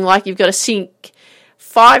something like you've got to sink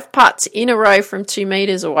 5 putts in a row from 2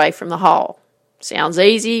 meters away from the hole. Sounds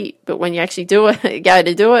easy, but when you actually do it, go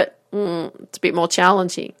to do it, it's a bit more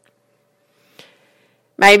challenging.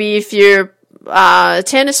 Maybe if you're a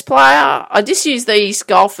tennis player, I just use these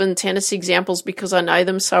golf and tennis examples because I know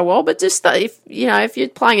them so well. But just if you're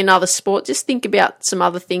playing another sport, just think about some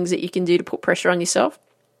other things that you can do to put pressure on yourself.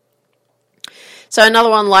 So another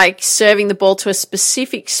one like serving the ball to a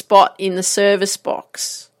specific spot in the service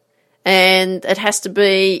box. And it has to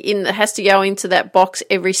go into that box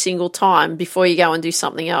every single time before you go and do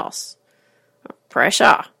something else.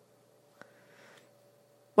 Pressure.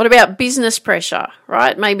 What about business pressure,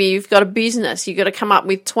 right? Maybe you've got a business. You've got to come up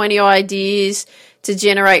with 20 ideas to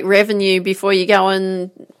generate revenue before you go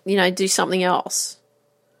and, do something else.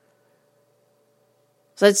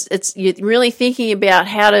 So it's you're really thinking about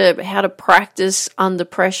how to practice under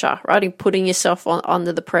pressure, right? And putting yourself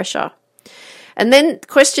under the pressure. And then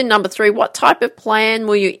question number 3, what type of plan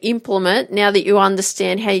will you implement now that you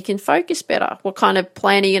understand how you can focus better? What kind of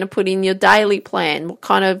plan are you going to put in your daily plan? What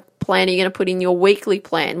kind of plan are you going to put in your weekly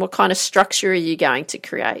plan? What kind of structure are you going to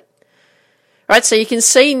create? Right, so you can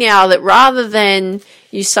see now that rather than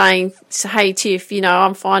you saying, hey, Tiff,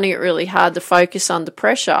 I'm finding it really hard to focus under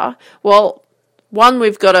pressure. Well, one,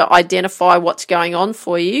 we've got to identify what's going on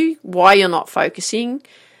for you, why you're not focusing,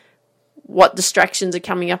 what distractions are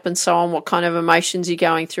coming up and so on, what kind of emotions you're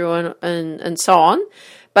going through and so on.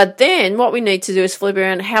 But then what we need to do is flip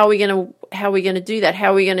around, how are we going to do that?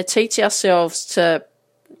 How are we going to teach ourselves to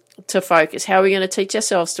focus? How are we going to teach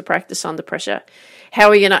ourselves to practice under pressure? How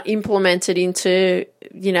are we going to implement it into,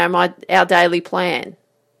 our daily plan?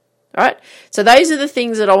 All right? So those are the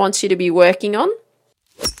things that I want you to be working on.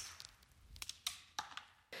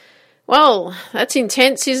 Well, that's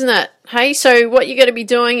intense, isn't it? Hey, so what you're going to be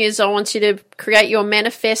doing is I want you to create your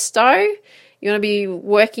manifesto. You're going to be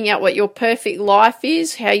working out what your perfect life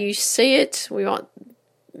is, how you see it. We want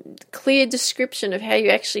clear description of how you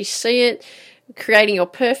actually see it, creating your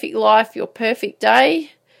perfect life, your perfect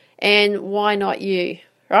day, and why not you,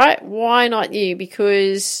 right? Why not you?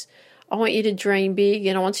 Because I want you to dream big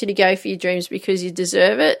and I want you to go for your dreams because you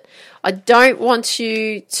deserve it. I don't want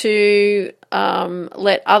you to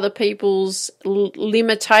let other people's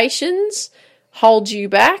limitations hold you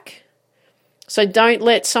back. So don't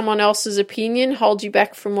let someone else's opinion hold you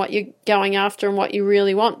back from what you're going after and what you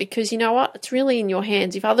really want, because you know what? It's really in your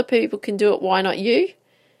hands. If other people can do it, why not you?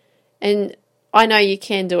 And I know you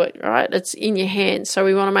can do it, right? It's in your hands. So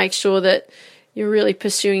we want to make sure that you're really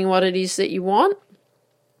pursuing what it is that you want.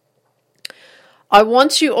 I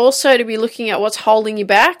want you also to be looking at what's holding you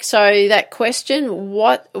back. So that question,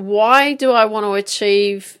 why do I want to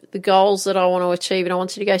achieve the goals that I want to achieve? And I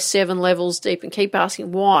want you to go 7 levels deep and keep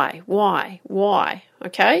asking why,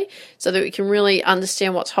 okay? So that we can really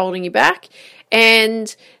understand what's holding you back.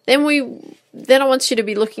 And then I want you to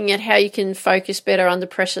be looking at how you can focus better under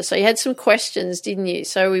pressure. So you had some questions, didn't you?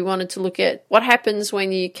 So we wanted to look at what happens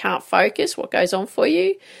when you can't focus, what goes on for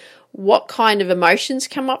you. What kind of emotions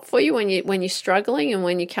come up for you when you're struggling and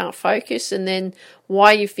when you can't focus, and then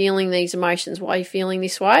why you're feeling these emotions, why you're feeling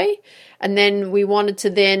this way. And then we wanted to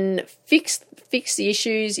then fix the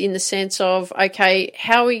issues in the sense of, okay,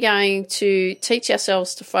 how are we going to teach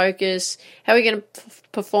ourselves to focus? How are we going to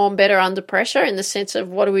perform better under pressure in the sense of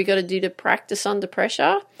what do we got to do to practice under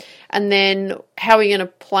pressure? And then how are we going to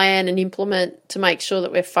plan and implement to make sure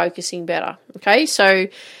that we're focusing better? Okay, so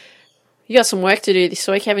you got some work to do this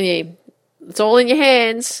week, haven't you? It's all in your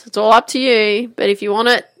hands. It's all up to you. But if you want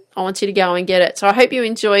it, I want you to go and get it. So I hope you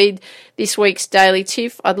enjoyed this week's Daily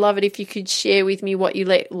Tiff. I'd love it if you could share with me what you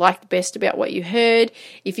liked best about what you heard.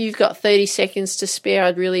 If you've got 30 seconds to spare,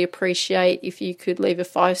 I'd really appreciate if you could leave a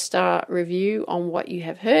 5-star review on what you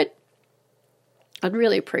have heard. I'd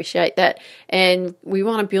really appreciate that. And we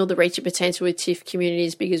want to build the Reach Your Potential with Tiff community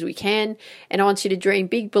as big as we can. And I want you to dream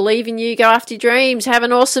big, believe in you, go after your dreams, have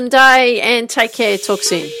an awesome day, and take care. Talk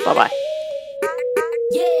soon. Bye-bye.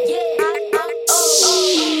 Yeah, yeah.